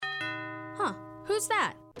Who's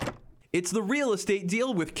that? It's the real estate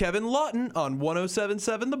deal with Kevin Lawton on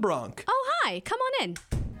 1077 The Bronx. Oh, hi. Come on in.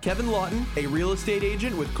 Kevin Lawton, a real estate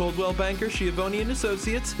agent with Coldwell Banker Schiavone &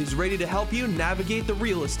 Associates, is ready to help you navigate the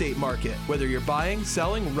real estate market. Whether you're buying,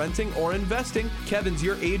 selling, renting, or investing, Kevin's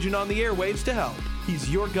your agent on the airwaves to help.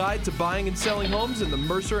 He's your guide to buying and selling homes in the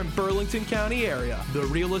Mercer and Burlington County area. The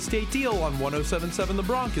Real Estate Deal on 1077 The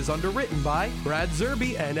Bronx is underwritten by Brad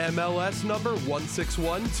Zerby and MLS number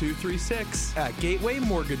 161236 at Gateway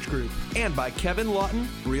Mortgage Group, and by Kevin Lawton,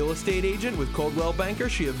 real estate agent with Coldwell Banker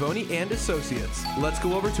Schiavone & Associates. Let's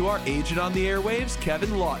go over to our agent on the airwaves,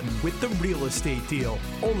 Kevin Lawton, with the Real Estate Deal,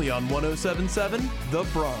 only on 1077 The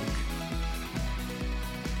Bronx.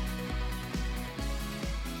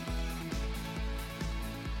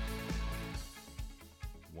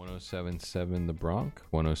 1077 The Bronx,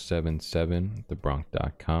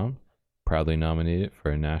 1077thebronx.com. Proudly nominated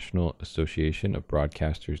for a National Association of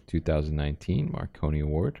Broadcasters 2019 Marconi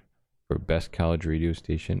Award for Best College Radio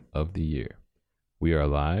Station of the Year. We are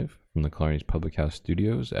live from the Clarence Public House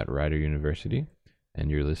Studios at Rider University,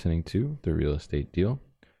 and you're listening to The Real Estate Deal.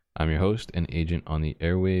 I'm your host and agent on the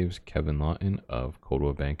airwaves, Kevin Lawton of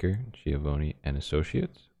Coldwell Banker, Schiavone &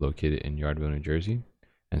 Associates, located in Yardville, New Jersey,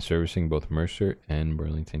 and servicing both Mercer and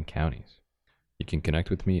Burlington counties. You can connect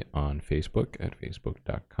with me on Facebook at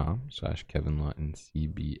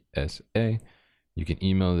facebook.com/KevinLawtonCBSA. You can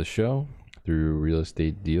email the show through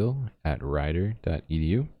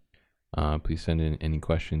realestatedeal@rider.edu. Please send in any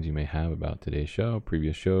questions you may have about today's show,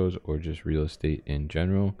 previous shows, or just real estate in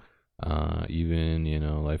general.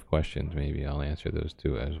 Even, life questions, maybe I'll answer those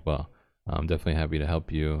too as well. I'm definitely happy to help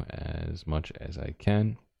you as much as I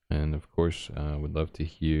can. And of course, would love to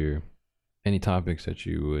hear any topics that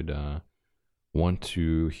you would want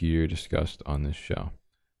to hear discussed on this show.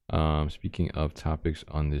 Speaking of topics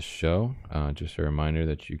on this show, just a reminder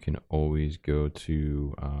that you can always go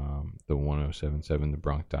to the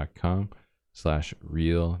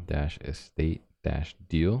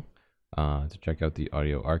 1077thebronx.com/real-estate-deal to check out the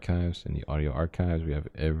audio archives. In the audio archives, we have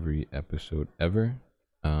every episode ever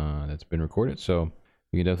that's been recorded. So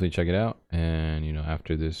you can definitely check it out, and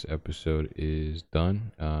after this episode is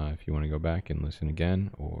done, if you want to go back and listen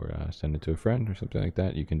again, or send it to a friend or something like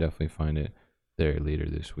that, you can definitely find it there later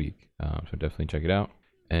this week. So definitely check it out,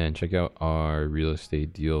 and check out our Real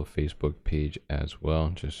Estate Deal Facebook page as well.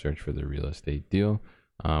 Just search for the Real Estate Deal.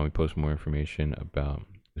 We post more information about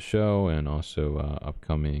the show and also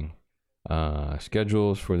upcoming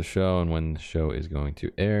schedules for the show and when the show is going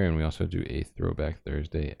to air. And we also do a Throwback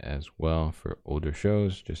Thursday as well for older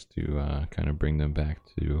shows, just to kind of bring them back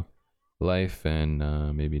to life and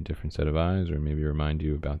maybe a different set of eyes, or maybe remind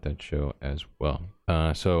you about that show as well.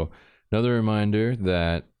 So another reminder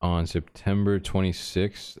that on September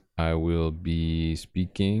 26th, I will be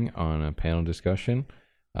speaking on a panel discussion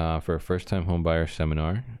for a first-time homebuyer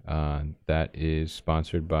seminar that is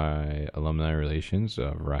sponsored by Alumni Relations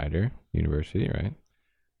of Rider University, right?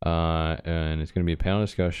 And it's going to be a panel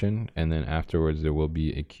discussion, and then afterwards there will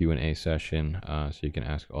be a Q&A session, so you can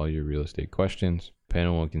ask all your real estate questions. The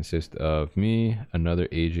panel will consist of me, another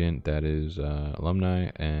agent that is alumni,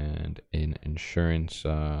 and an insurance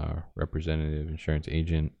representative, insurance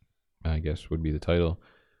agent, I guess would be the title,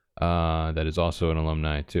 that is also an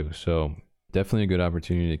alumni too. So definitely a good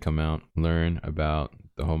opportunity to come out, learn about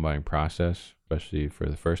the home buying process, especially for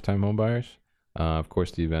the first-time home buyers. Of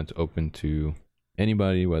course, the event's open to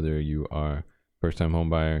anybody, whether you are first-time home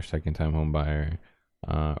buyer, second-time home buyer,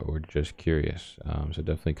 or just curious. So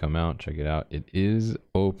definitely come out, check it out. It is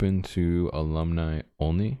open to alumni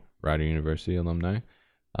only, Rider University alumni.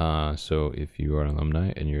 So if you are an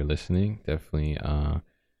alumni and you're listening, definitely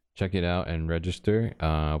check it out and register.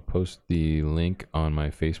 I'll post the link on my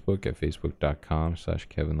Facebook at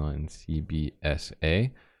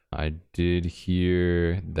facebook.com/KevinLawtonCBSA. I did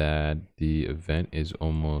hear that the event is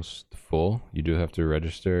almost full. You do have to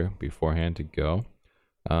register beforehand to go.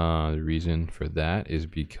 The reason for that is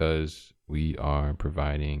because we are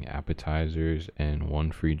providing appetizers and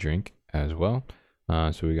one free drink as well.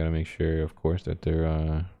 So we got to make sure, of course, that there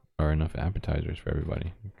are enough appetizers for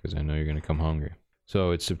everybody, because I know you're going to come hungry.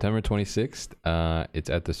 So it's September 26th. It's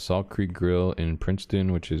at the Salt Creek Grill in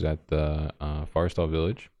Princeton, which is at the Forestall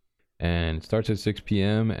Village. And it starts at 6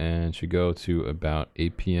 p.m. and should go to about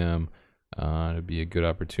 8 p.m. It'll be a good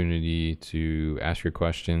opportunity to ask your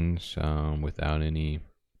questions without any,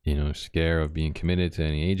 scare of being committed to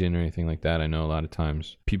any agent or anything like that. I know a lot of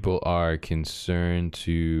times people are concerned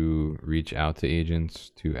to reach out to agents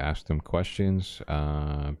to ask them questions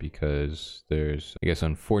because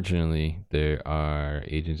unfortunately, there are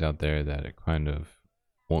agents out there that kind of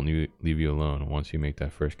won't leave you alone once you make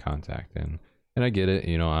that first contact. And And I get it,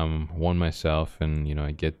 I'm one myself, and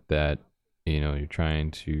I get that you're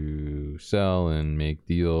trying to sell and make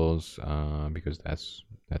deals, because that's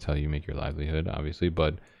how you make your livelihood, obviously.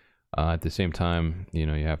 But at the same time, you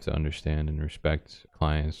have to understand and respect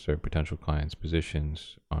clients or potential clients'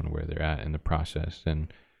 positions on where they're at in the process,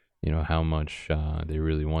 and how much they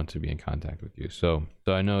really want to be in contact with you. So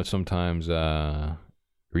I know sometimes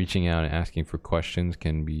reaching out and asking for questions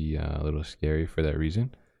can be a little scary for that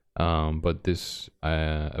reason. But this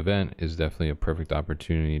event is definitely a perfect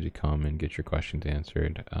opportunity to come and get your questions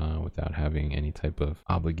answered without having any type of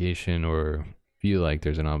obligation or feel like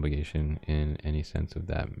there's an obligation in any sense of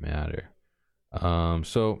that matter.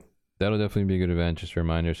 So that'll definitely be a good event. Just a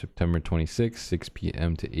reminder, September 26th, 6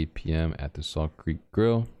 p.m. to 8 p.m. at the Salt Creek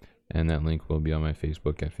Grill. And that link will be on my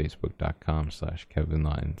Facebook at facebook.com/Kevin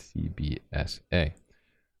Lawton CBSA.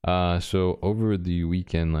 So over the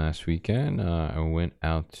last weekend, I went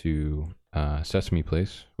out to Sesame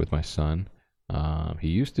Place with my son. He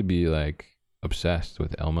used to be like obsessed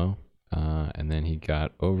with Elmo, and then he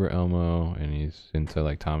got over Elmo, and he's into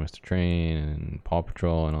like Thomas the Train and Paw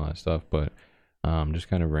Patrol and all that stuff. But just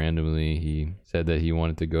kind of randomly, he said that he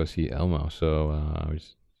wanted to go see Elmo. So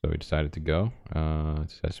we decided to go to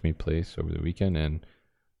Sesame Place over the weekend, and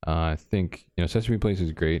I think Sesame Place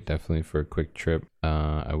is great, definitely for a quick trip.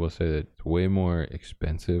 I will say that it's way more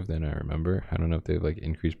expensive than I remember. I don't know if they've like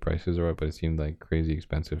increased prices or what, but it seemed like crazy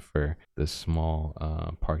expensive for the small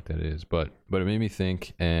park that it is. But it made me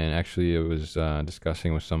think, and actually it was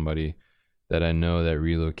discussing with somebody that I know that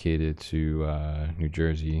relocated to New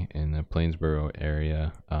Jersey in the Plainsboro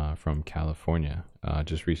area from California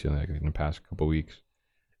just recently, like in the past couple weeks.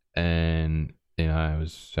 And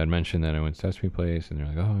I'd mentioned that I went to Sesame Place, and they're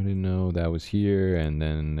like, "Oh, I didn't know that was here," and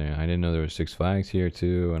then I didn't know there was Six Flags here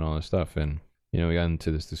too, and all this stuff. And we got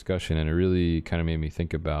into this discussion, and it really kind of made me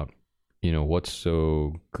think about, what's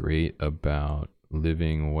so great about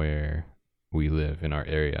living where we live in our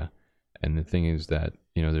area. And the thing is that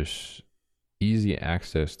there's easy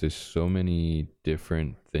access to so many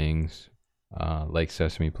different things. Like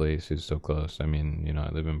Sesame Place is so close. I mean, I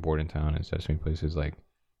live in Bordentown, and Sesame Place is like,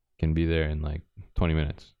 can be there in like 20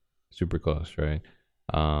 minutes, super close, right?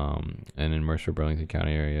 And in Mercer, Burlington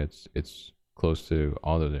County area, it's close to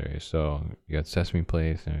all those areas. So you got Sesame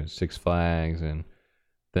Place and there's Six Flags, and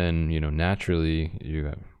then naturally you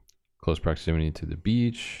have close proximity to the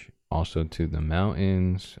beach, also to the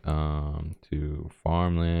mountains, to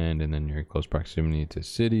farmland, and then you're in close proximity to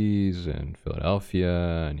cities and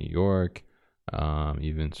Philadelphia, New York,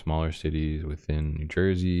 even smaller cities within New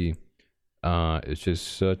Jersey. It's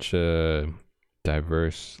just such a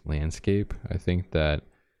diverse landscape. I think that,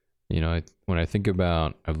 when I think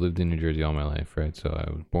about, I've lived in New Jersey all my life, right? So I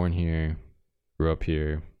was born here, grew up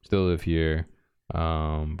here, still live here.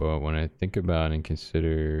 But when I think about and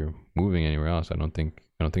consider moving anywhere else, I don't think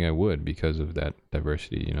I would, because of that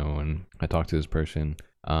diversity. When I talked to this person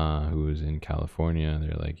who was in California,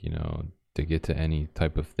 they're like, to get to any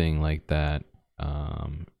type of thing like that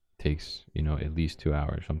takes at least 2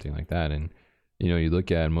 hours, something like that. And you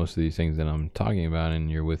look at most of these things that I'm talking about, and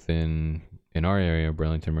you're within, in our area,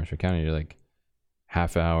 Burlington, Mercer County, you're like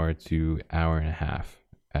half hour to hour and a half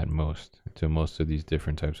at most to most of these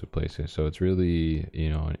different types of places. So it's really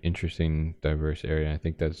an interesting, diverse area. I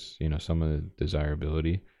think that's some of the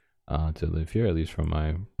desirability to live here, at least from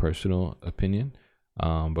my personal opinion.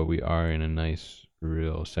 But we are in a nice,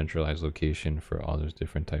 real centralized location for all those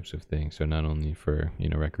different types of things. So not only for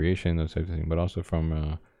recreation, those types of things, but also from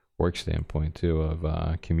a work standpoint too,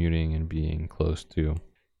 of commuting and being close to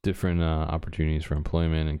different opportunities for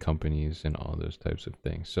employment and companies and all those types of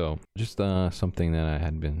things. So just something that I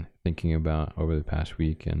had been thinking about over the past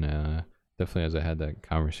week, and definitely as I had that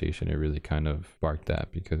conversation, it really kind of sparked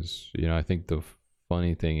that, because I think the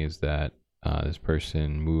funny thing is that this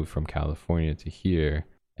person moved from California to here,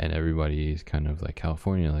 and everybody's kind of like,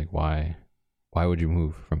 California, like why would you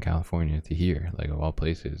move from California to here, like of all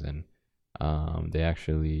places? And they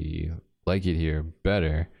actually like it here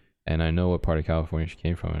better. And I know what part of California she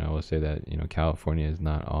came from, and I will say that California is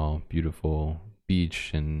not all beautiful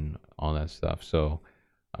beach and all that stuff. So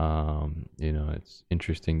it's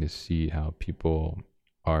interesting to see how people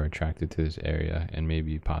are attracted to this area, and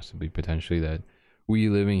maybe possibly potentially that we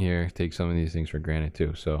living here take some of these things for granted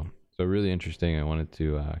too. So really interesting. I wanted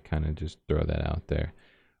to kind of just throw that out there.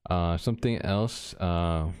 Something else,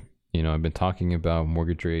 I've been talking about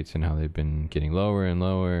mortgage rates and how they've been getting lower and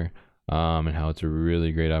lower, and how it's a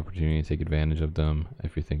really great opportunity to take advantage of them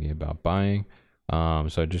if you're thinking about buying. So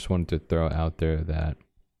I just wanted to throw out there that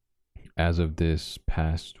as of this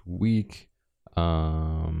past week,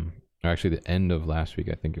 or actually the end of last week,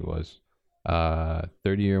 I think it was,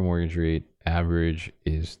 30-year mortgage rate average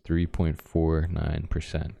is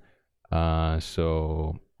 3.49%.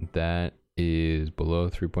 So that is below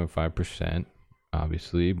 3.5%,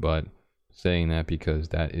 obviously, but saying that because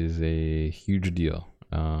that is a huge deal.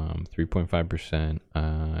 3.5%.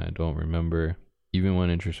 I don't remember, even when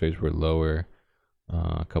interest rates were lower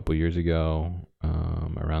a couple years ago,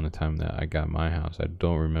 around the time that I got my house, I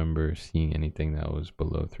don't remember seeing anything that was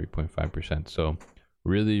below 3.5%. So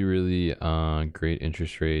really, really great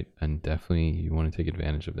interest rate, and definitely you want to take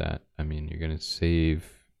advantage of that. I mean, you're going to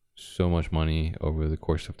save so much money over the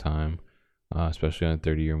course of time, especially on a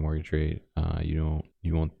 30-year mortgage rate.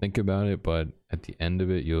 You won't think about it, but at the end of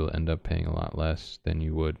it, you'll end up paying a lot less than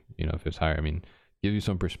you would, if it's higher. I mean, give you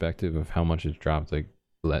some perspective of how much it's dropped. Like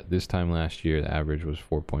this time last year, the average was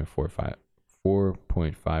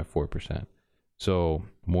 4.54%. So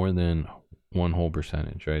more than one whole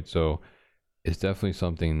percentage, right? So it's definitely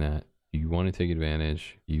something that you want to take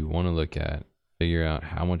advantage. You want to look at, figure out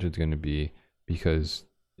how much it's going to be, because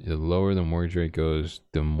the lower the mortgage rate goes,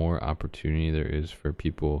 the more opportunity there is for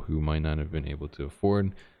people who might not have been able to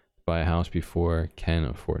afford to buy a house before can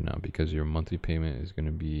afford now, because your monthly payment is going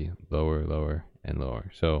to be lower, lower, and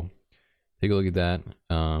lower. So take a look at that.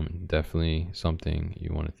 Definitely something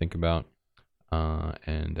you want to think about,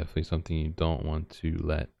 and definitely something you don't want to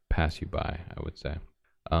let pass you by, I would say.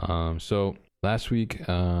 So last week,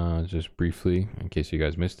 just briefly, in case you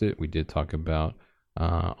guys missed it, we did talk about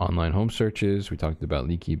online home searches. We talked about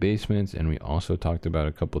leaky basements, and we also talked about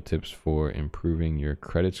a couple tips for improving your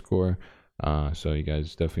credit score. So you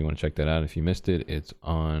guys definitely want to check that out. If you missed it, it's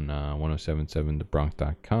on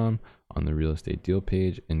 1077thebronx.com on the real estate deal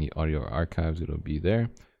page. In the audio archives, it'll be there.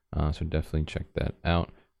 So definitely check that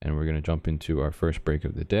out. And we're going to jump into our first break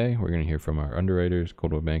of the day. We're going to hear from our underwriters,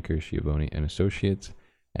 Coldwell Banker, Schiavone and Associates,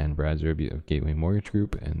 and Brad Zerby of Gateway Mortgage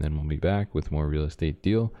Group. And then we'll be back with more Real Estate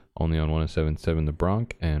Deal, only on 1077 The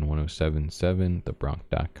Bronx and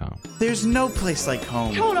 1077thebronx.com. There's no place like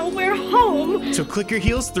home. Toto, we're home! So click your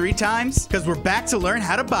heels 3 times, because we're back to learn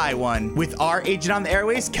how to buy one with our agent on the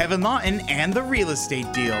airways, Kevin Lawton, and the Real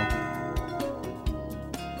Estate Deal.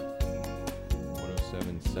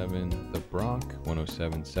 1077 The Bronx,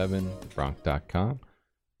 1077thebronx.com.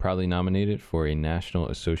 Proudly nominated for a National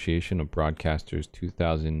Association of Broadcasters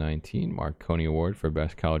 2019 Marconi Award for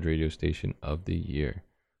Best College Radio Station of the Year.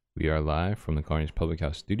 We are live from the Carnegie Public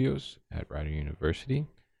House Studios at Rider University.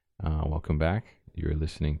 Welcome back. You're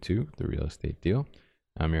listening to The Real Estate Deal.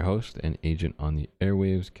 I'm your host and agent on the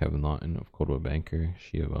airwaves, Kevin Lawton of Coldwell Banker,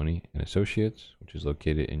 Schiavone and Associates, which is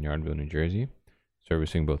located in Yardville, New Jersey,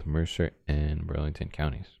 servicing both Mercer and Burlington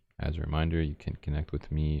counties. As a reminder, you can connect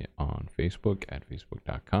with me on Facebook at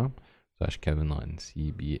facebook.com/Kevin Lawton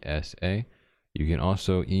CBSA. You can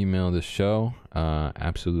also email the show,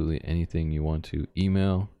 absolutely anything you want to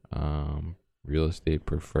email, real estate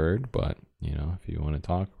preferred, but if you want to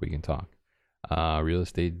talk, we can talk. Real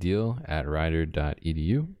estate deal at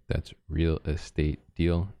rider.edu. That's real estate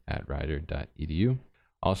deal at rider.edu.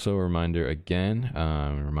 Also, a reminder again,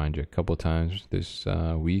 remind you a couple times this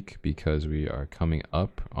week, because we are coming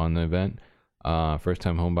up on the event. First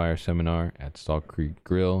time homebuyer seminar at Salt Creek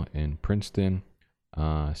Grill in Princeton,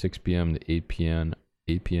 6 p.m. to 8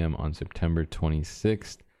 p.m. on September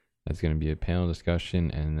 26th. That's going to be a panel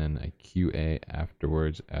discussion and then a QA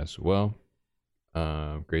afterwards as well.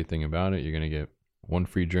 Great thing about it, you're going to get 1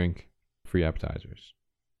 free drink, free appetizers.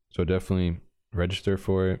 So definitely register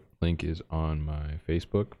for it. Link is on my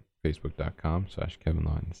Facebook, facebook.com/Kevin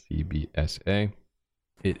Lawton CBSA.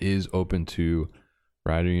 It is open to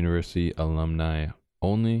Rider University alumni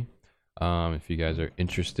only. If you guys are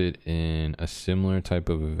interested in a similar type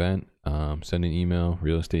of event, send an email,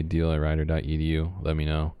 realestatedeal@rider.edu. Let me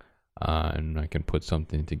know, and I can put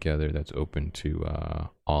something together that's open to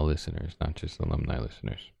all listeners, not just alumni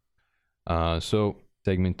listeners. So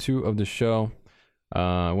segment 2 of the show,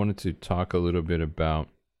 I wanted to talk a little bit about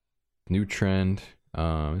new trend,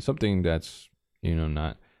 something that's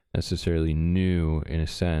not necessarily new in a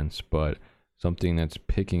sense, but something that's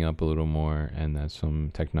picking up a little more, and that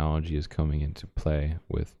some technology is coming into play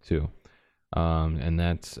with too, and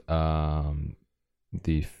that's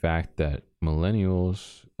the fact that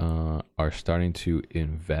millennials are starting to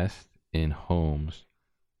invest in homes,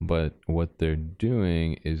 but what they're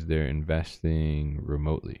doing is they're investing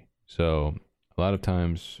remotely. So a lot of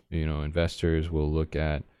times, investors will look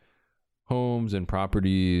at homes and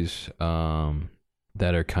properties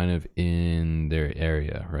that are kind of in their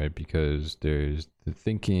area, right? Because there's the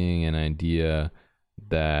thinking and idea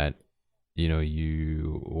that,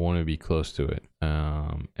 you want to be close to it.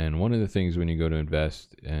 And one of the things when you go to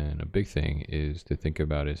invest, and a big thing is to think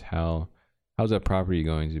about, is how how's that property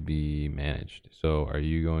going to be managed? So are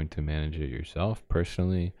you going to manage it yourself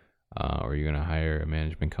personally, or are you going to hire a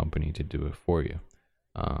management company to do it for you?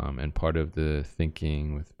 And part of the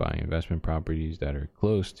thinking with buying investment properties that are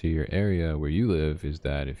close to your area where you live is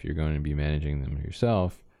that if you're going to be managing them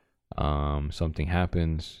yourself, something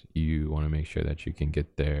happens, you want to make sure that you can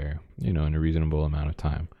get there, in a reasonable amount of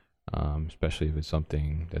time. Especially if it's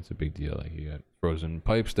something that's a big deal, like you got frozen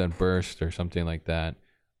pipes that burst or something like that.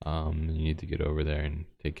 You need to get over there and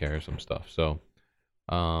take care of some stuff. So,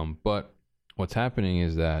 but what's happening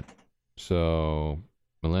is that, so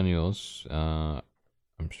millennials,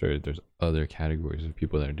 I'm sure there's other categories of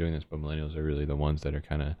people that are doing this, but millennials are really the ones that are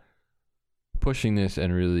kind of pushing this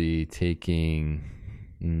and really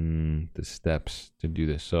taking the steps to do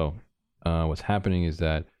this. So what's happening is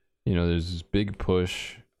that, there's this big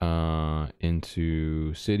push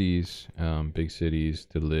into cities, big cities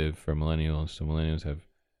to live for millennials. So millennials have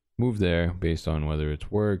moved there based on whether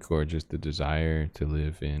it's work or just the desire to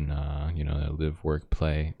live in, a live, work,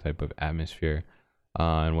 play type of atmosphere.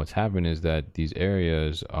 And what's happened is that these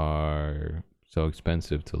areas are so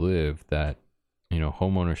expensive to live that,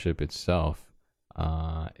 home ownership itself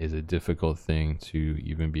is a difficult thing to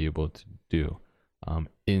even be able to do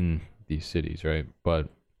in these cities, right? But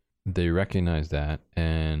they recognize that,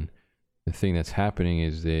 and the thing that's happening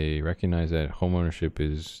is they recognize that home ownership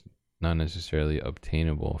is not necessarily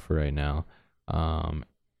obtainable for right now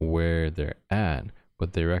where they're at.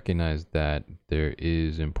 But they recognize that there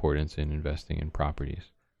is importance in investing in properties.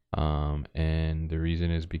 And the reason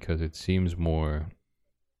is because it seems more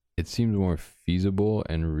feasible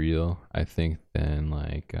and real, I think, than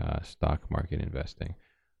like stock market investing.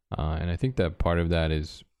 And I think that part of that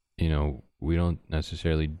is, we don't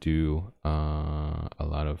necessarily do a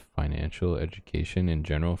lot of financial education in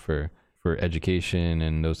general for education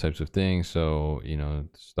and those types of things. So, the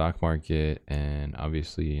stock market, and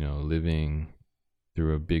obviously, living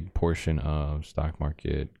through a big portion of stock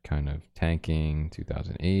market kind of tanking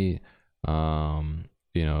 2008,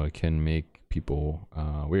 it can make people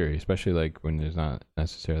weary, especially like when there's not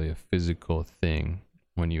necessarily a physical thing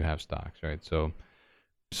when you have stocks, right? So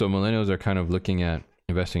millennials are kind of looking at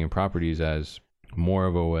investing in properties as more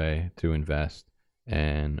of a way to invest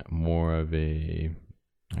and more of a,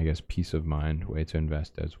 I guess, peace of mind way to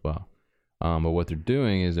invest as well. But what they're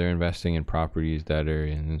doing is they're investing in properties that are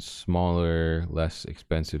in smaller, less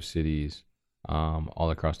expensive cities all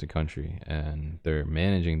across the country, and they're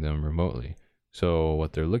managing them remotely. So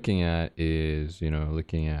what they're looking at is,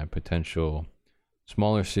 looking at potential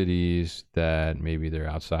smaller cities that maybe they're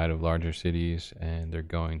outside of larger cities, and they're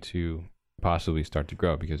going to possibly start to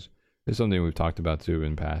grow, because it's something we've talked about too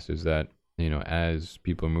in the past, is that, as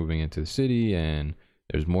people are moving into the city and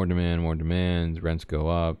there's more demand, rents go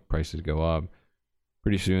up, prices go up,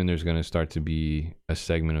 pretty soon there's going to start to be a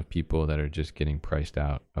segment of people that are just getting priced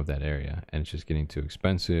out of that area, and it's just getting too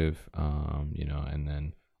expensive, and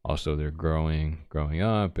then also they're growing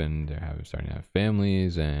up, and they're starting to have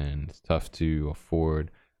families, and it's tough to afford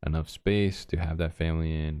enough space to have that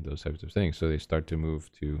family in, those types of things. So they start to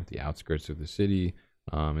move to the outskirts of the city,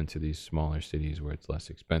 into these smaller cities where it's less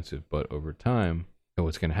expensive. But over time,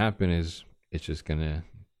 what's going to happen is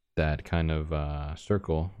that kind of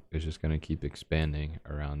circle is just going to keep expanding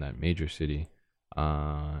around that major city,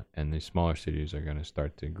 and the smaller cities are going to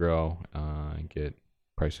start to grow, and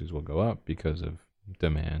prices will go up because of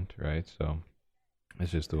demand, right? So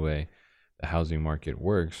it's just the way the housing market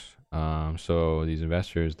works. So these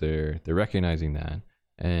investors, they're recognizing that,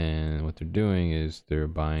 and what they're doing is they're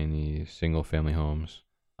buying these single family homes.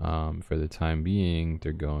 For the time being,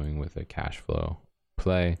 they're going with a cash flow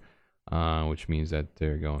play, which means that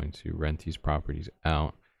they're going to rent these properties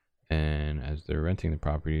out, and as they're renting the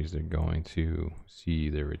properties, they're going to see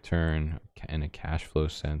their return in a cash flow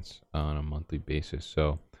sense on a monthly basis.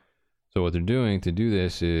 So what they're doing to do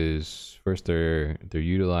this is, first they're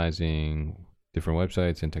utilizing different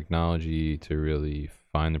websites and technology to really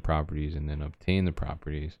find the properties and then obtain the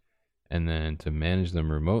properties, and then to manage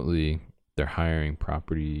them remotely, they're hiring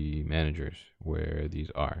property managers where these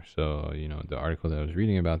are. So, the article that I was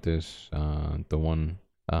reading about this, the one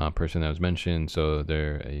person that was mentioned, so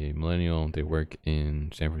they're a millennial, they work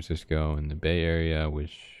in San Francisco in the Bay Area,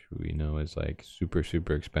 which we know is like super,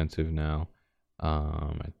 super expensive now.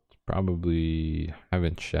 It's probably,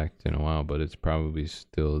 haven't checked in a while, but it's probably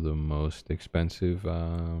still the most expensive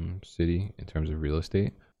city in terms of real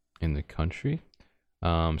estate in the country.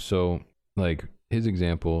 So like his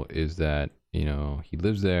example is that, he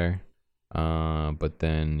lives there, but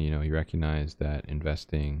then, he recognized that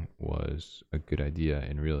investing was a good idea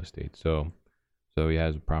in real estate. So he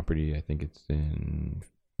has a property, I think it's in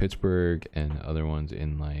Pittsburgh and other ones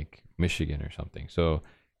in like Michigan or something. So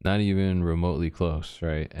not even remotely close,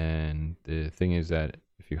 right? And the thing is that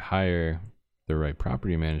if you hire the right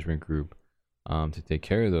property management group to take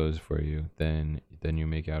care of those for you, then you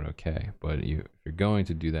make out okay. But if you're going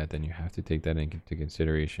to do that, then you have to take that into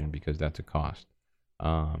consideration, because that's a cost.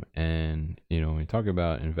 And when we talk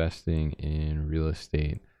about investing in real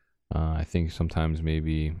estate, I think sometimes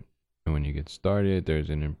maybe when you get started, there's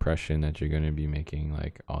an impression that you're going to be making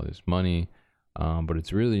like all this money, but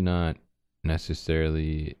it's really not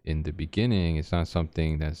necessarily in the beginning. It's not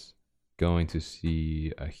something that's going to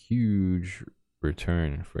see a huge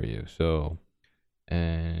return for you. So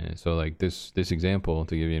like this example,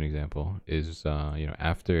 to give you an example, is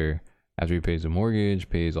after he pays the mortgage,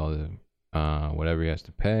 pays all the whatever he has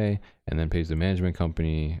to pay, and then pays the management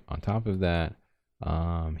company on top of that,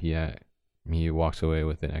 he walks away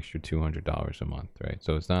with an extra $200 a month, right?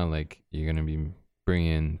 So it's not like you're going to be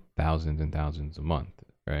bringing thousands and thousands a month,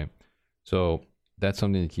 right? So that's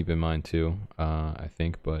something to keep in mind too, I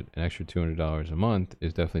think. But an extra $200 a month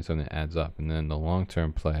is definitely something that adds up. And then the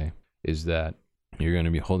long-term play is that you're going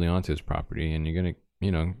to be holding on to this property, and you're going to,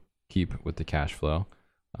 keep with the cash flow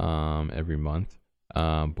every month.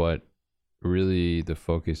 But really the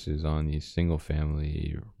focus is on these single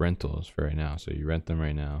family rentals for right now. So you rent them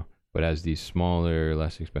right now, but as these smaller,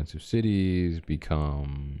 less expensive cities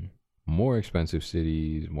become more expensive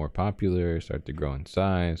cities, more popular, start to grow in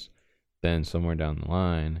size, then somewhere down the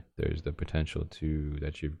line, there's the potential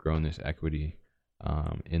that you've grown this equity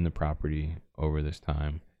in the property over this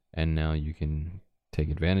time. And now you can take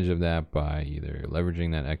advantage of that by either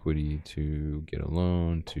leveraging that equity to get a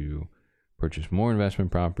loan to purchase more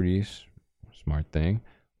investment properties, smart thing,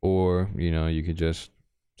 or you could just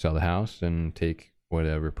sell the house and take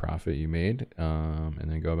whatever profit you made and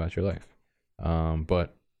then go about your life.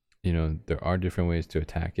 But there are different ways to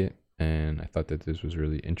attack it, and I thought that this was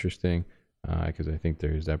really interesting because I think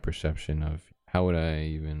there's that perception of, how would I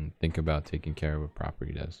even think about taking care of a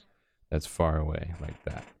property that's far away like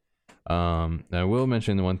that. I will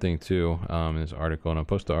mention the one thing too in this article, and I'll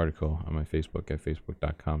post the article on my Facebook at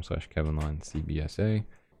facebook.com/Kevin Lawton CBSA.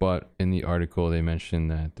 But in the article, they mentioned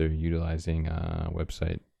that they're utilizing a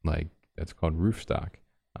website like that's called Roofstock.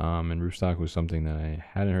 And Roofstock was something that I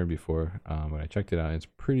hadn't heard before, but I checked it out. It's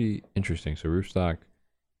pretty interesting. So Roofstock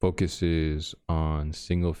focuses on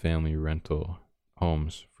single family rental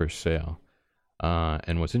homes for sale.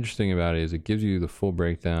 And what's interesting about it is it gives you the full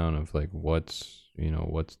breakdown of like what's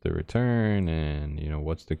the return, and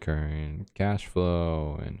what's the current cash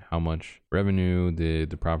flow, and how much revenue did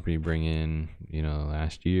the property bring in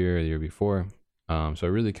last year, the year before. So it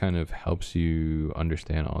really kind of helps you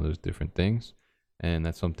understand all those different things, and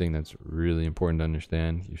that's something that's really important to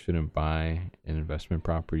understand. You shouldn't buy an investment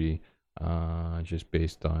property just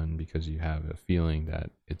based on because you have a feeling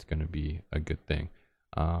that it's going to be a good thing.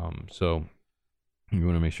 So you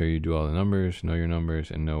want to make sure you do all the numbers, know your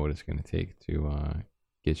numbers, and know what it's going to take to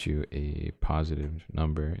get you a positive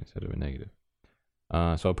number instead of a negative.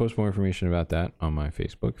 So I'll post more information about that on my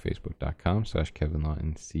Facebook, facebook.com/Kevin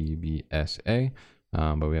Lawton CBSA.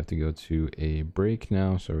 But we have to go to a break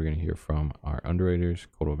now. So we're going to hear from our underwriters,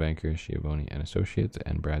 Coldwell Banker, Schiavone and Associates,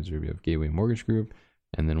 and Brad Zerby of Gateway Mortgage Group.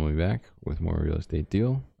 And then we'll be back with more Real Estate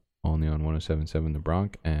Deal, only on 107.7 The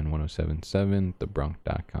Bronx and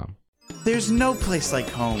 107.7thebronx.com. There's no place like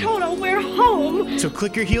home. Toto, we're home! So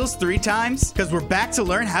click your heels 3 times, because we're back to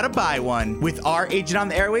learn how to buy one with our agent on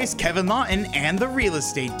the airways, Kevin Lawton, and the Real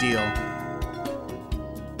Estate Deal.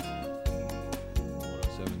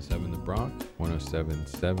 107.7 The Bronx,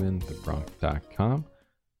 107.7thebronx.com.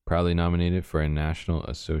 Proudly nominated for a National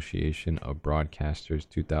Association of Broadcasters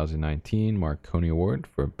 2019 Marconi Award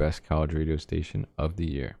for Best College Radio Station of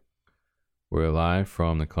the Year. We're live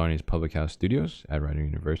from the Clarnies Public House Studios at Rider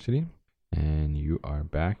University, and you are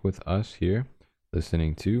back with us here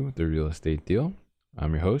listening to The Real Estate Deal.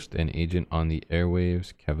 I'm your host and agent on the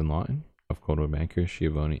airwaves, Kevin Lawton of Coldwell Banker,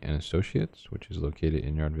 Schiavone and Associates, which is located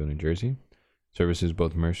in Yardville, New Jersey. Services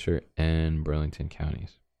both Mercer and Burlington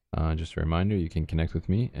counties. Just a reminder, you can connect with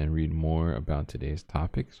me and read more about today's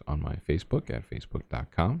topics on my Facebook at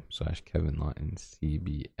facebook.com/Kevin Lawton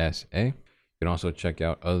CBSA. You can also check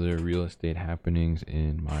out other real estate happenings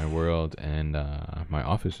in my world and my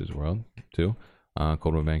office's world too.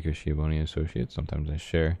 Coldwell Banker, Schiavone and Associates. Sometimes I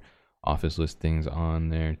share office listings on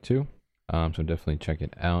there too. So definitely check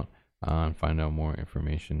it out and find out more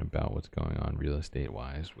information about what's going on real estate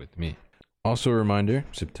wise with me. Also a reminder,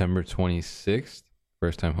 September 26th,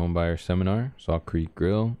 first time homebuyer seminar, Salt Creek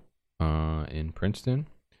Grill in Princeton.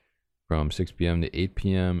 from 6 p.m. to 8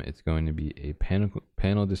 p.m. It's going to be a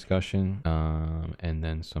panel discussion, and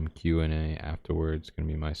then some Q&A afterwards. It's going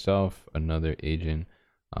to be myself, another agent,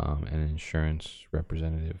 and an insurance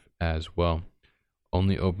representative as well.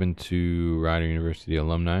 Only open to Rider University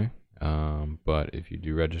alumni, but if you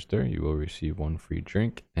do register, you will receive 1 free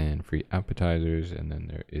drink and free appetizers, and then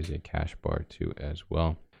there is a cash bar too as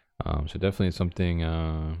well. So definitely something,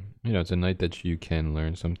 it's a night that you can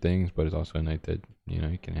learn some things, but it's also a night that,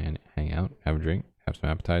 you can hang out, have a drink, have some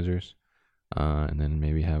appetizers, and then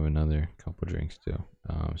maybe have another couple drinks too.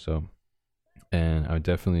 And I would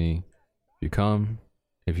definitely,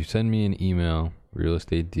 if you send me an email,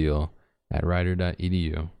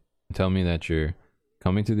 realestatedeal@rider.edu, and tell me that you're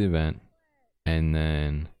coming to the event, and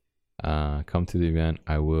then come to the event,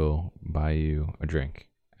 I will buy you a drink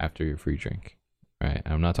after your free drink. Right,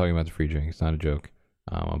 I'm not talking about the free drink. It's not a joke.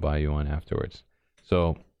 I'll buy you one afterwards.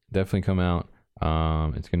 So definitely come out.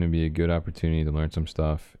 It's going to be a good opportunity to learn some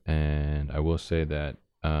stuff. And I will say that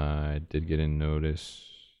I did get a notice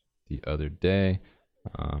the other day,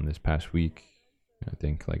 this past week, I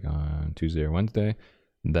think like on Tuesday or Wednesday,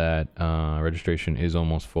 that registration is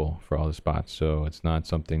almost full for all the spots. So it's not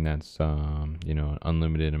something that's, an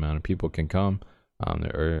unlimited amount of people can come.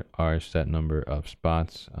 There are a set number of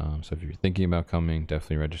spots. So if you're thinking about coming,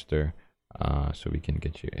 definitely register so we can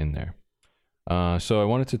get you in there. So I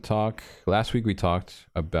wanted to talk, last week we talked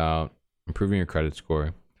about improving your credit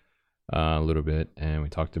score a little bit. And we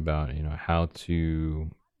talked about, how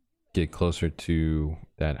to get closer to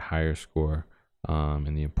that higher score.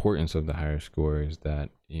 And the importance of the higher score is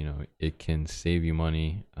that, it can save you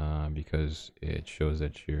money because it shows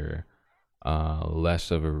that you're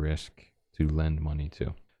less of a risk to lend money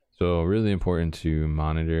to. So really important to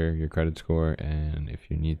monitor your credit score, and if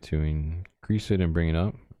you need to increase it and bring it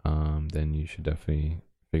up, then you should definitely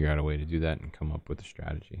figure out a way to do that and come up with a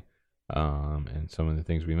strategy. And some of the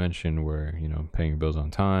things we mentioned were, paying your bills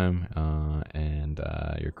on time, and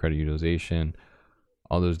your credit utilization,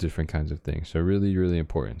 all those different kinds of things. So really, really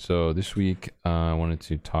important. So this week, I wanted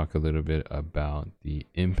to talk a little bit about the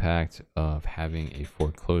impact of having a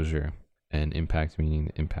foreclosure. And impact meaning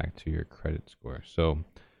the impact to your credit score. So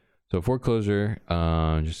foreclosure,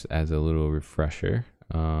 just as a little refresher,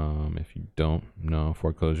 if you don't know,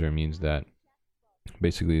 foreclosure means that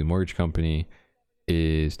basically the mortgage company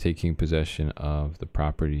is taking possession of the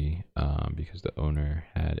property because the owner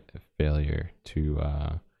had a failure to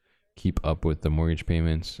keep up with the mortgage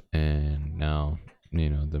payments, and now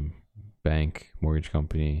the bank, mortgage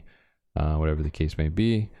company, whatever the case may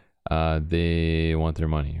be, they want their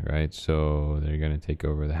money, right? So they're going to take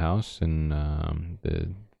over the house. And the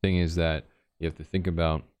thing is that you have to think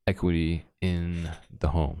about equity in the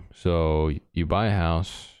home. So you buy a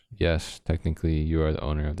house, yes, technically you are the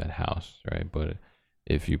owner of that house, right? But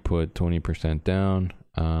if you put 20% down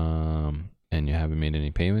and you haven't made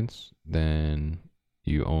any payments, then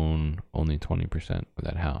you own only 20% of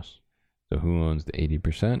that house. So who owns the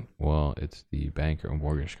 80%? Well, it's the bank or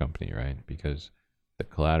mortgage company, right? Because the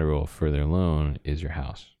collateral for their loan is your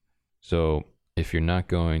house. So if you're not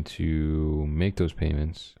going to make those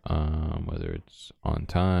payments, whether it's on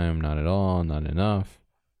time, not at all, not enough,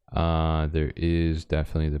 there is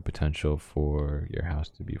definitely the potential for your house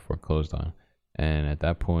to be foreclosed on. And at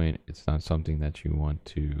that point, it's not something that you don't want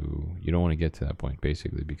to get to that point,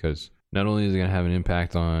 basically, because not only is it going to have an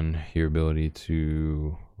impact on your ability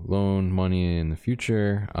to loan money in the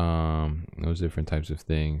future, those different types of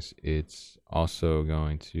things, it's also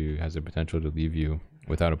has the potential to leave you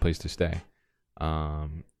without a place to stay.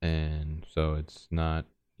 And so it's not,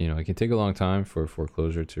 it can take a long time for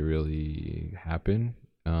foreclosure to really happen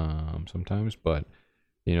sometimes, but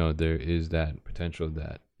there is that potential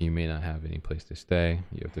that you may not have any place to stay.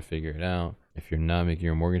 You have to figure it out. If you're not making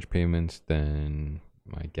your mortgage payments, then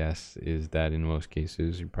my guess is that in most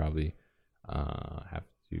cases you probably have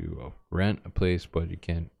to rent a place, but you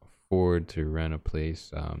can't afford to rent a place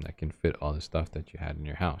that can fit all the stuff that you had in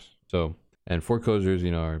your house. So, and foreclosures,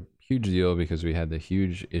 are a huge deal because we had the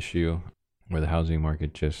huge issue where the housing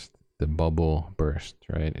market the bubble burst,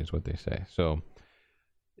 right, is what they say. So,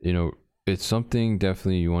 it's something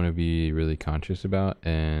definitely you want to be really conscious about.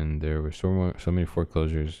 And there were so many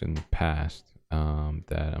foreclosures in the past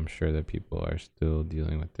that I'm sure that people are still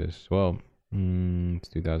dealing with this. Well, it's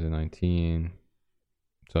 2019.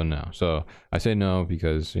 So no. So I say no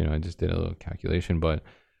because, I just did a little calculation, but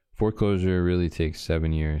foreclosure really takes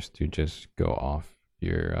 7 years to just go off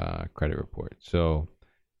your credit report. So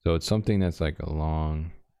it's something that's like a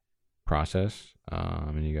long process.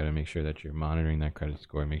 And you got to make sure that you're monitoring that credit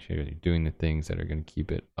score, make sure that you're doing the things that are going to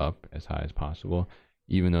keep it up as high as possible.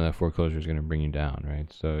 even though that foreclosure is going to bring you down,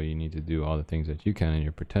 right? So you need to do all the things that you can in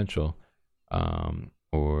your potential,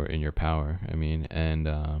 or in your power, and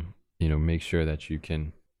make sure that you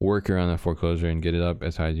can work around that foreclosure and get it up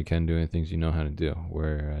as high as you can, doing things you know how to do.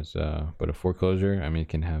 Whereas, but a foreclosure, it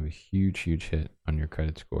can have a huge hit on your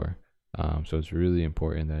credit score. So it's really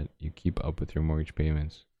important that you keep up with your mortgage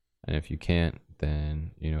payments. And if you can't,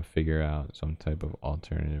 then, figure out some type of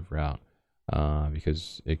alternative route,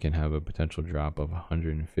 because it can have a potential drop of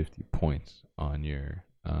 150 points on your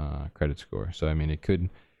credit score. So,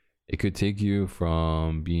 it could take you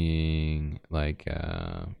from being like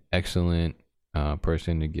excellent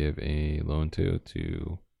person to give a loan to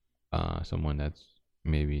someone that's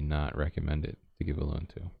maybe not recommended to give a loan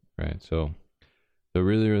to, right? So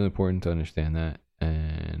really, really important to understand that,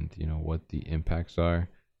 and what the impacts are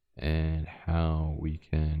and how we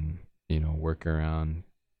can work around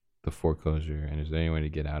the foreclosure, and is there any way to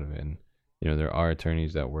get out of it. And there are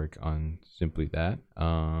attorneys that work on simply that.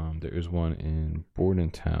 There is one in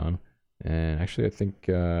Bordentown, and actually I think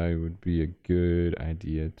it would be a good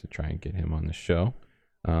idea to try and get him on the show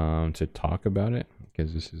to talk about it,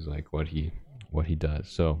 because this is like what he does.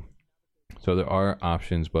 So there are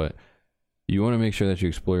options, but you want to make sure that you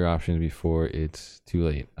explore your options before it's too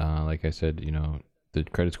late. Like I said, the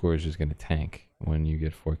credit score is just going to tank when you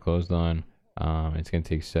get foreclosed on. It's going to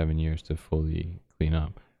take 7 years to fully clean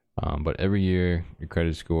up. But every year, your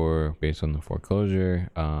credit score based on the foreclosure,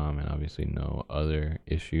 and obviously no other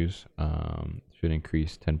issues, should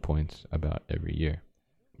increase 10 points about every year.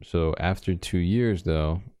 So after 2 years,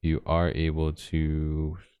 though, you are able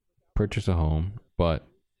to purchase a home, but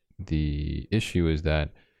the issue is that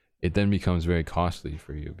it then becomes very costly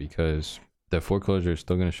for you, because the foreclosure is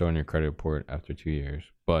still going to show on your credit report after 2 years.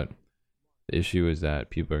 But the issue is that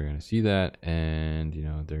people are going to see that, and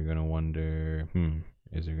they're going to wonder,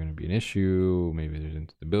 is there going to be an issue? Maybe there's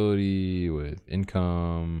instability with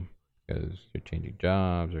income because you're changing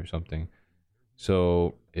jobs or something.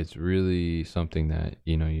 So it's really something that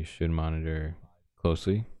you should monitor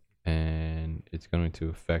closely, and it's going to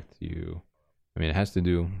affect you. It has to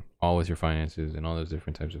do all with your finances and all those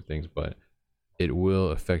different types of things, but it will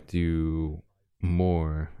affect you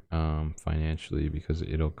more financially, because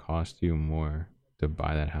it'll cost you more to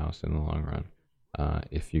buy that house in the long run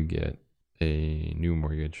if you get a new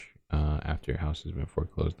mortgage after your house has been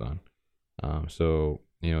foreclosed on. So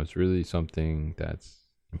it's really something that's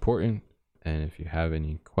important. And if you have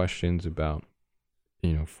any questions about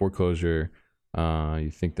foreclosure,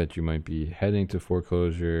 you think that you might be heading to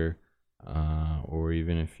foreclosure, or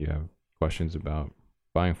even if you have questions about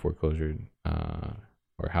buying foreclosure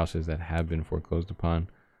or houses that have been foreclosed upon,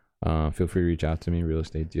 feel free to reach out to me,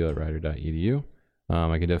 realestatedeal@rider.edu.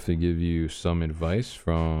 I can definitely give you some advice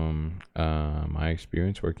from my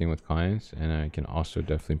experience working with clients, and I can also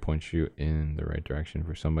definitely point you in the right direction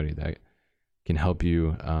for somebody that can help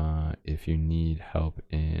you if you need help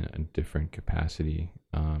in a different capacity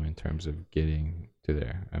in terms of getting to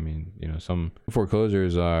there. Some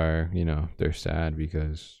foreclosures are, they're sad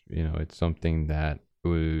because, it's something that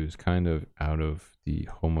was kind of out of the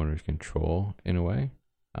homeowner's control in a way,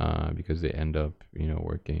 because they end up,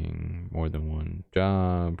 working more than one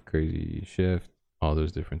job, crazy shift, all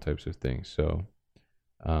those different types of things. So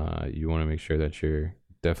you want to make sure that you're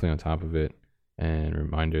definitely on top of it, and a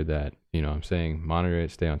reminder that, I'm saying monitor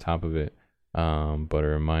it, stay on top of it, but a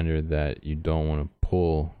reminder that you don't want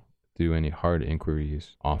to do any hard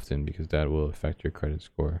inquiries often, because that will affect your credit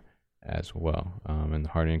score as well. And the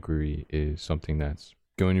hard inquiry is something that's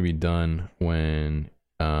going to be done when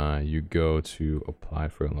you go to apply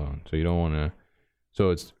for a loan. So you don't want to,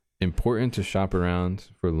 so it's important to shop around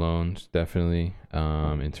for loans, definitely,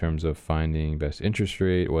 in terms of finding best interest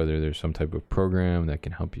rate, whether there's some type of program that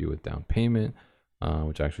can help you with down payment,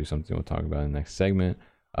 which actually is something we'll talk about in the next segment.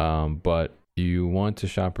 But you want to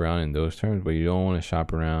shop around in those terms, but you don't want to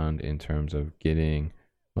shop around in terms of getting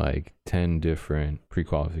like 10 different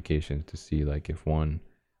pre-qualifications to see like if one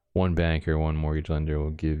bank or one mortgage lender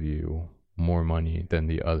will give you more money than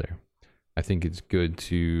the other. I think it's good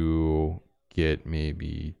to get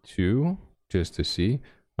maybe 2 just to see,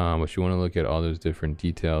 but you want to look at all those different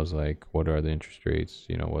details, like what are the interest rates,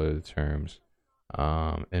 what are the terms,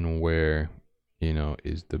 and where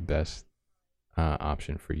is the best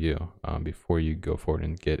option for you before you go forward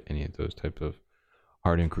and get any of those types of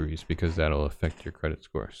hard inquiries, because that'll affect your credit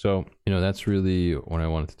score. So that's really what I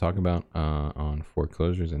wanted to talk about on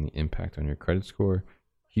foreclosures and the impact on your credit score.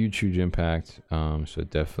 Huge impact. So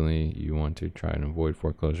definitely you want to try and avoid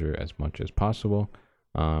foreclosure as much as possible,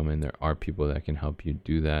 and there are people that can help you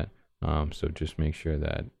do that. So just make sure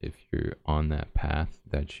that if you're on that path,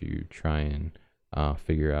 that you try and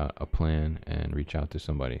figure out a plan and reach out to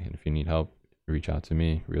somebody. And if you need help, reach out to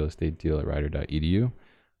me, realestatedeal@rider.edu,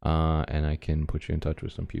 and I can put you in touch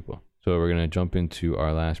with some people. So we're going to jump into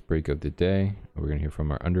our last break of the day. We're going to hear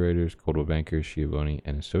from our underwriters, Coldwell Banker, Schiavone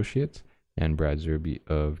and Associates, and Brad Zerby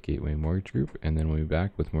of Gateway Mortgage Group. And then we'll be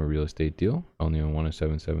back with more Real Estate Deal, only on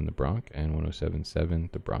 107.7 The Bronx and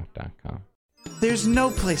 107.7thebronx.com. There's no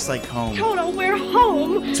place like home. Toto, we're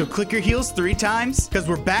home! So click your heels 3 times, because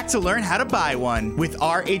we're back to learn how to buy one with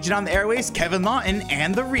our agent on the airways, Kevin Lawton,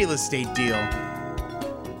 and the Real Estate Deal.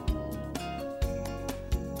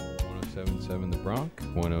 107.7 The Bronx,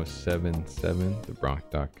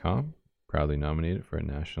 107.7thebronx.com. Proudly nominated for a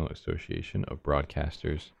National Association of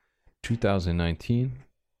Broadcasters 2019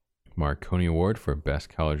 Marconi Award for Best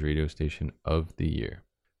College Radio Station of the Year.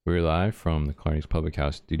 We're live from the Clarence Public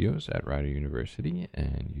House Studios at Rider University,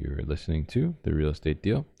 and you're listening to The Real Estate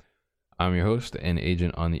Deal. I'm your host and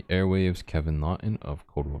agent on the airwaves, Kevin Lawton of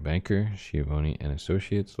Coldwell Banker, Schiavone and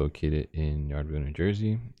Associates, located in Yardville, New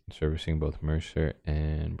Jersey, servicing both Mercer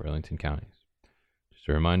and Burlington counties. Just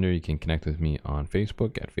a reminder, you can connect with me on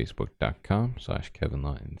Facebook at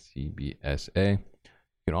facebook.com/KevinLawtonCBSA. You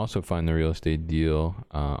can also find The Real Estate Deal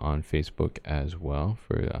on Facebook as well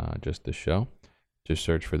for just the show. Just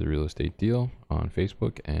search for The Real Estate Deal on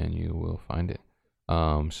Facebook and you will find it.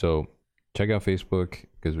 So check out Facebook,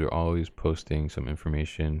 because we're always posting some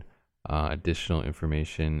information, additional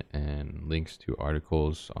information and links to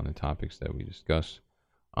articles on the topics that we discuss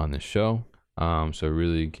on the show. So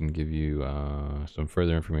really can give you some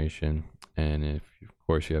further information. And if, of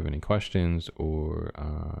course, you have any questions or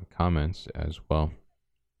comments as well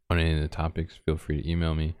on any of the topics, feel free to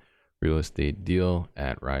email me,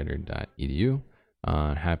 realestatedeal@rider.edu.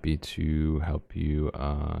 Happy to help you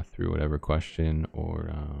through whatever question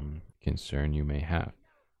or concern you may have.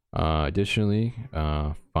 Additionally,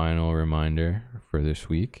 final reminder for this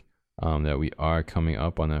week that we are coming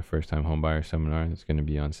up on that first-time homebuyer seminar. That's going to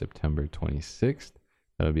be on September 26th.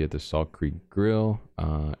 That'll be at the Salt Creek Grill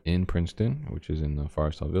in Princeton, which is in the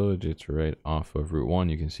Forest Hill Village. It's right off of Route 1.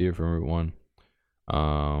 You can see it from Route 1.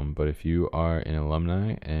 But if you are an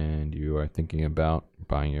alumni and you are thinking about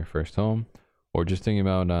buying your first home, or just thinking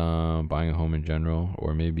about buying a home in general,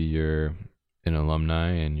 or maybe you're an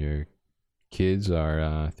alumni and your kids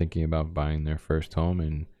are thinking about buying their first home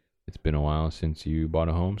and it's been a while since you bought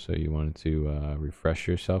a home, so you wanted to refresh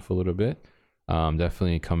yourself a little bit,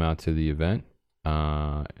 definitely come out to the event.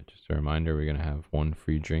 Just a reminder, we're going to have 1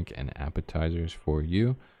 free drink and appetizers for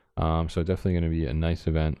you. So definitely going to be a nice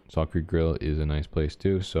event. Salt Creek Grill is a nice place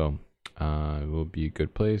too, so it will be a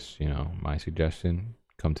good place. You know, my suggestion,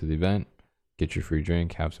 come to the event, get your free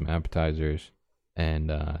drink, have some appetizers,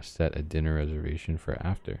 and set a dinner reservation for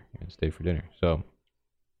after and stay for dinner. So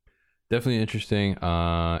definitely interesting.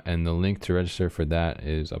 And the link to register for that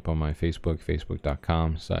is up on my Facebook,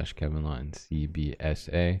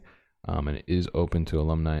 facebook.com/KevinLawtonCBSA. And it is open to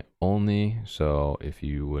alumni only. So if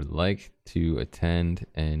you would like to attend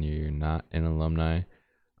and you're not an alumni,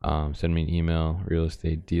 send me an email,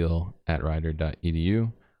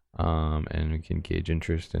 realestatedeal@rider.edu. And we can gauge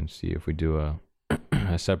interest and see if we do a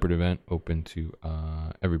separate event open to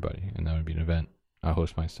everybody, and that would be an event I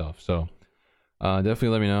host myself. So definitely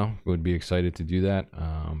let me know. Would be excited to do that,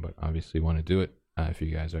 but obviously want to do it if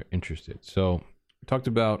you guys are interested. So we talked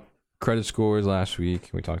about credit scores last week.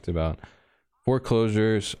 We talked about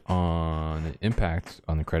foreclosures, on the impact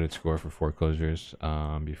on the credit score for foreclosures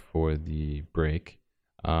before the break.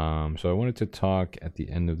 So I wanted to talk at the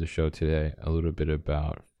end of the show today a little bit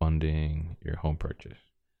about funding your home purchase.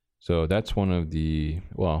 So that's one of the,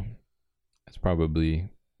 well, that's probably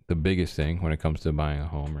the biggest thing when it comes to buying a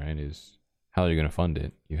home, right? Is how are you going to fund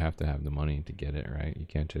it? You have to have the money to get it, right? You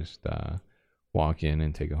can't just walk in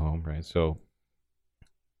and take a home, right? So,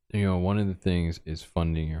 you know, one of the things is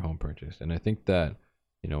funding your home purchase. And I think that,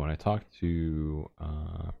 you know, when I talk to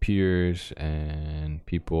peers and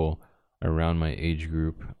people around my age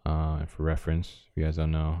group, for reference, if you guys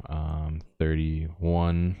don't know,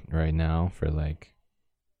 31 right now. For like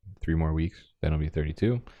 3 more weeks, then I'll be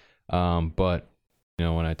 32. But you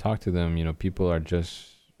know, when I talk to them, you know, people are just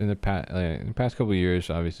in the past couple of years,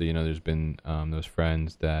 obviously, you know, there's been those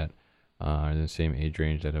friends that are in the same age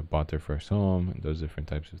range that have bought their first home and those different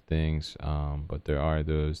types of things. But there are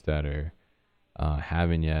those that are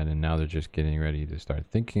haven't yet, and now they're just getting ready to start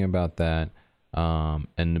thinking about that.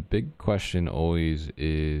 And the big question always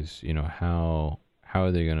is, you know, how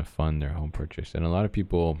are they going to fund their home purchase? And a lot of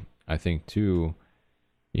people, I think too,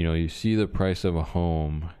 you know, you see the price of a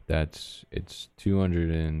home it's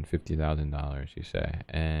 $250,000, you say,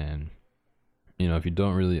 and you know, if you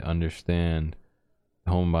don't really understand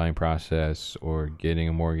home buying process or getting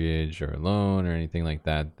a mortgage or a loan or anything like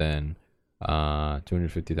that, then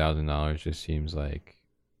 $250,000 just seems like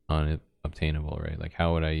unobtainable, right? Like,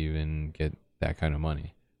 how would I even get that kind of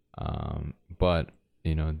money? But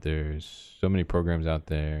there's so many programs out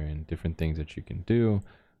there and different things that you can do,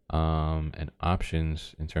 and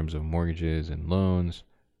options in terms of mortgages and loans,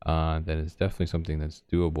 that is definitely something that's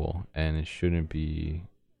doable, and it shouldn't be,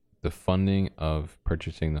 the funding of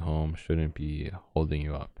purchasing the home shouldn't be holding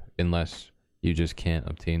you up, unless you just can't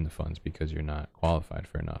obtain the funds because you're not qualified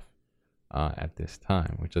for enough at this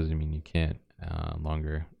time, which doesn't mean you can't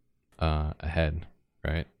longer ahead,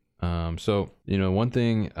 right? So, one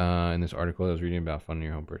thing in this article I was reading about funding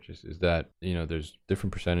your home purchase is that, there's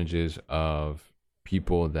different percentages of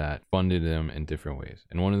people that funded them in different ways.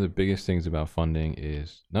 And one of the biggest things about funding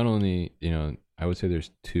is not only, I would say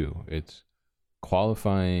there's two. It's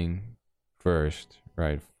qualifying first,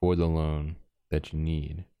 right, for the loan that you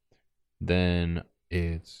need. Then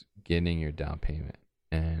it's getting your down payment.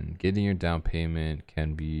 And getting your down payment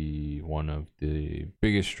can be one of the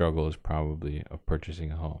biggest struggles probably of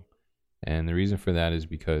purchasing a home. And the reason for that is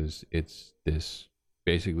because it's this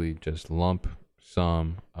basically just lump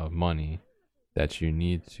sum of money that you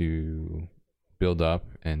need to build up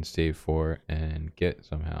and save for and get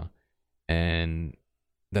somehow. And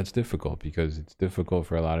that's difficult because it's difficult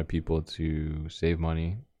for a lot of people to save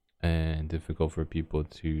money and difficult for people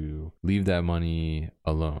to leave that money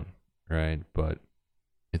alone, right? But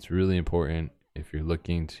it's really important if you're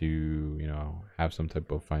looking to, have some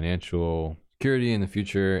type of financial security in the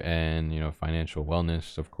future and, financial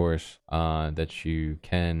wellness, of course, that you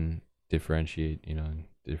can differentiate,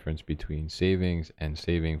 difference between savings and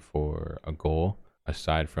saving for a goal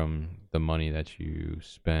aside from the money that you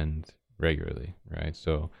spend regularly, right?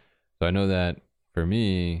 So I know that for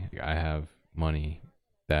me, I have money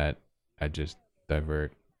that I just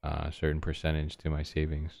divert a certain percentage to my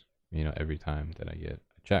savings, every time that I get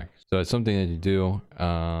a check. So it's something that you do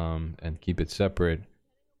and keep it separate,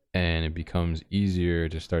 and it becomes easier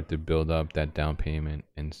to start to build up that down payment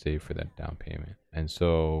and save for that down payment. And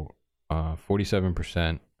so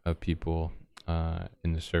 47% of people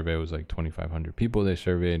in the survey, was like 2,500 people they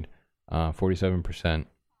surveyed, 47%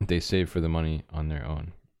 they save for the money on their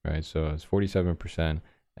own, right? So it's 47%,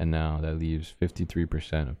 and now that leaves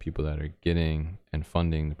 53% of people that are getting and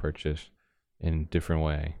funding the purchase in a different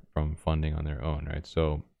way from funding on their own, right?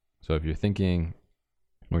 So if you're thinking,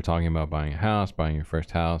 we're talking about buying a house, buying your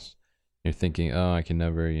first house, you're thinking, oh, I can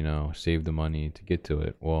never, save the money to get to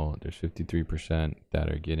it. Well, there's 53% that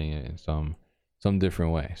are getting it in some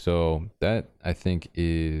different way. So that, I think,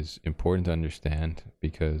 is important to understand,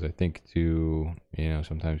 because I think too,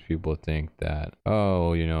 sometimes people think that,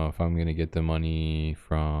 oh, if I'm going to get the money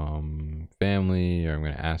from family, or I'm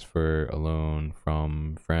going to ask for a loan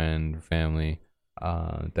from friend or family,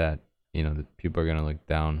 that, that people are going to look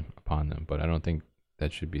down upon them. But I don't think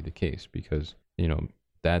that should be the case, because,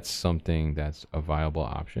 that's something that's a viable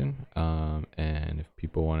option. And if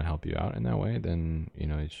people want to help you out in that way, then,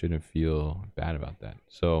 it shouldn't feel bad about that.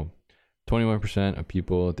 So 21% of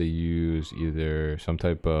people, they use either some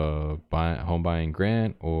type of home buying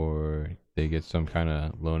grant, or they get some kind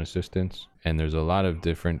of loan assistance. And there's a lot of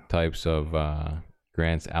different types of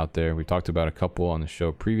grants out there. We talked about a couple on the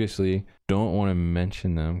show previously. Don't want to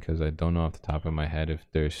mention them because I don't know off the top of my head if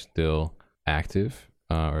they're still active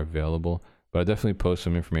or available. But I'll definitely post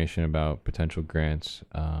some information about potential grants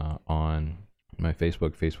on my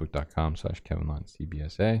Facebook, facebook.com/Kevin Lawton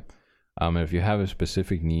CBSA. And if you have a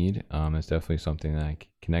specific need, it's definitely something that I can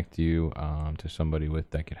connect you to somebody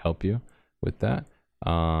with that could help you with that.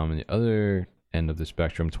 The other end of the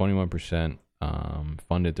spectrum, 21%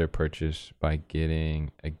 funded their purchase by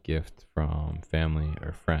getting a gift from family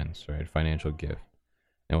or friends, right? Financial gift.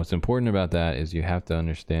 And what's important about that is you have to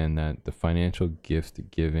understand that the financial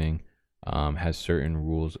gift giving has certain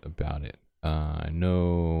rules about it. I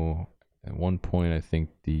know at one point, I think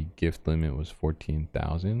the gift limit was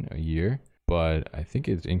 $14,000 a year, but I think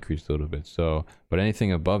it's increased a little bit. So, but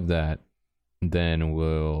anything above that then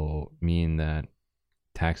will mean that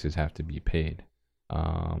taxes have to be paid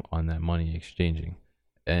on that money exchanging.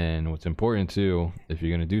 And what's important too, if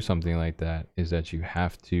you're going to do something like that, is that you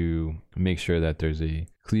have to make sure that there's a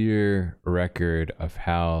clear record of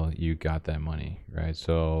how you got that money, right?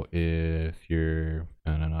 So if your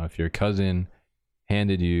cousin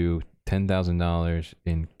handed you $10,000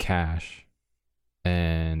 in cash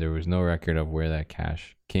and there was no record of where that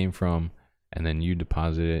cash came from, and then you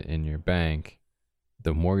deposit it in your bank,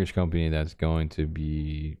 the mortgage company that's going to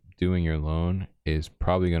be doing your loan is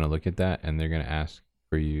probably going to look at that, and they're going to ask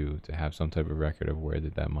for you to have some type of record of where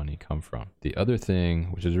did that money come from. The other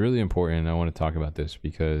thing, which is really important, and I want to talk about this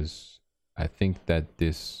because I think that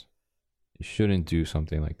you shouldn't do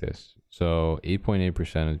something like this. So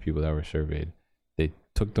 8.8% of the people that were surveyed, they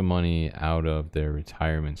took the money out of their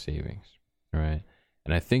retirement savings, right?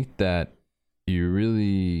 And I think that you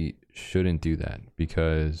really shouldn't do that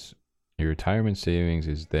because your retirement savings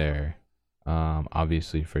is there,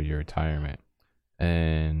 obviously, for your retirement.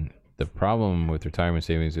 And the problem with retirement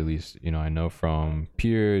savings, at least, I know from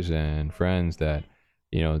peers and friends that,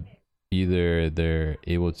 either they're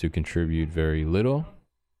able to contribute very little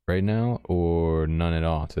right now or none at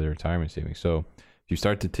all to their retirement savings. So if you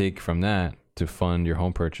start to take from that to fund your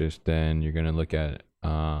home purchase, then you're going to look at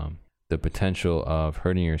the potential of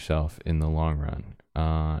hurting yourself in the long run.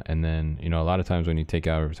 And then, a lot of times when you take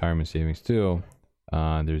out retirement savings too,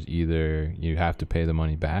 there's either you have to pay the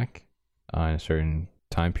money back in a certain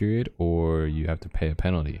time period, or you have to pay a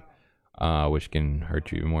penalty, which can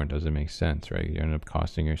hurt you even more. It doesn't make sense, right? You end up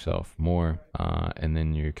costing yourself more, and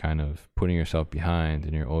then you're kind of putting yourself behind,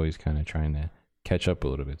 and you're always kind of trying to catch up a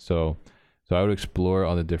little bit. So I would explore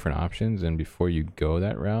all the different options, and before you go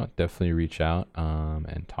that route, definitely reach out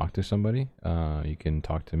and talk to somebody. You can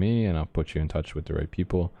talk to me, and I'll put you in touch with the right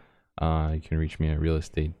people. You can reach me at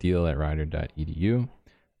realestatedeal@rider.edu.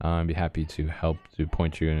 I'd be happy to help to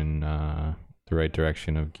point you in the right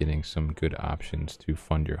direction of getting some good options to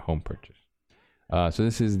fund your home purchase. So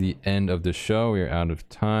this is the end of the show. We are out of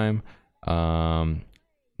time.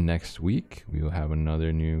 Next week, we will have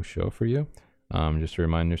another new show for you. Just a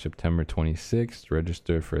reminder, September 26th,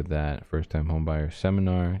 register for that first-time homebuyer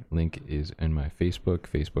seminar. Link is in my Facebook,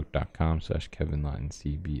 facebook.com/Kevin Lawton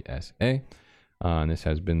CBSA. And this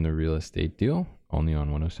has been The Real Estate Deal, only on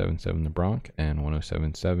 107.7 The Bronx and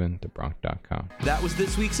 107.7thebronx.com. That was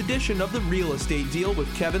this week's edition of The Real Estate Deal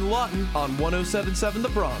with Kevin Lawton on 107.7 The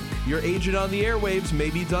Bronx. Your agent on the airwaves may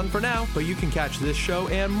be done for now, but you can catch this show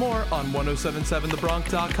and more on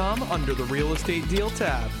 107.7thebronx.com under the Real Estate Deal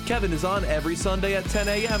tab. Kevin is on every Sunday at 10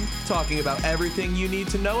 a.m. talking about everything you need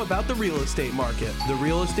to know about the real estate market. The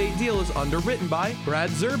Real Estate Deal is underwritten by Brad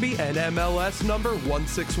Zerby and MLS number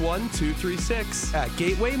 161236 at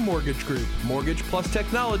Gateway Mortgage Group. Mortgage plus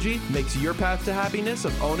technology makes your path to happiness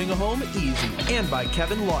of owning a home easy. And by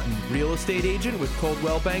Kevin Lawton, real estate agent with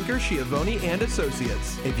Coldwell Banker, Schiavone and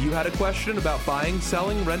Associates. If you had a question about buying,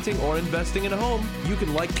 selling, renting, or investing in a home, you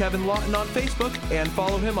can like Kevin Lawton on Facebook and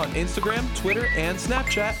follow him on Instagram, Twitter, and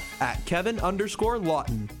Snapchat at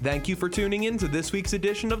Kevin_Lawton. Thank you for tuning in to this week's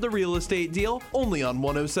edition of The Real Estate Deal, only on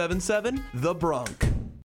 107.7 The Bronx.